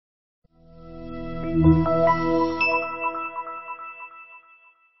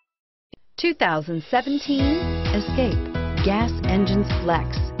2017 Escape. Gas engines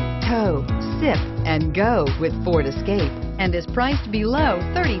flex, tow, sip, and go with Ford Escape, and is priced below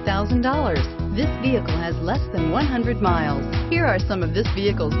 $30,000. This vehicle has less than 100 miles. Here are some of this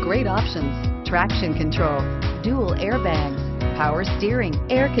vehicle's great options: traction control, dual airbags, power steering,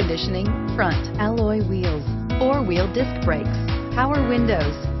 air conditioning, front alloy wheels, four-wheel disc brakes, power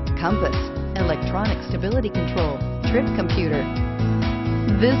windows, compass, electronic stability control, trip computer.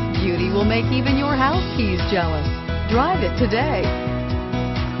 This beauty will make even your house keys jealous. Drive it today.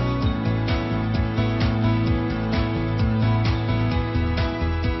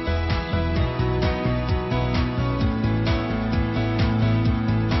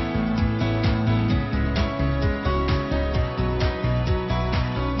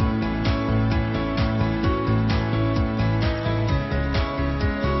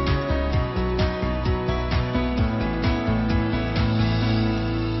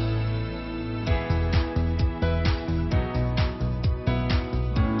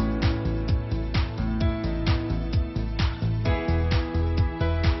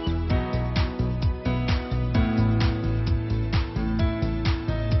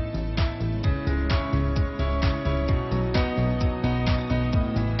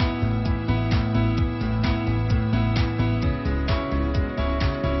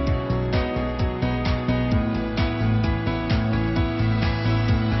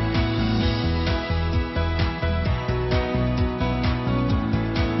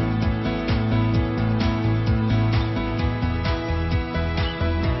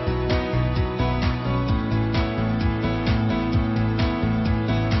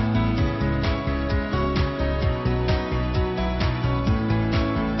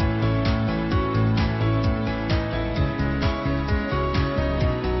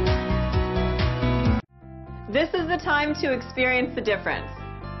 This is the time to experience the difference.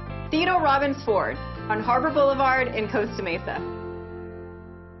 Theodore Robins Ford on Harbor Boulevard in Costa Mesa.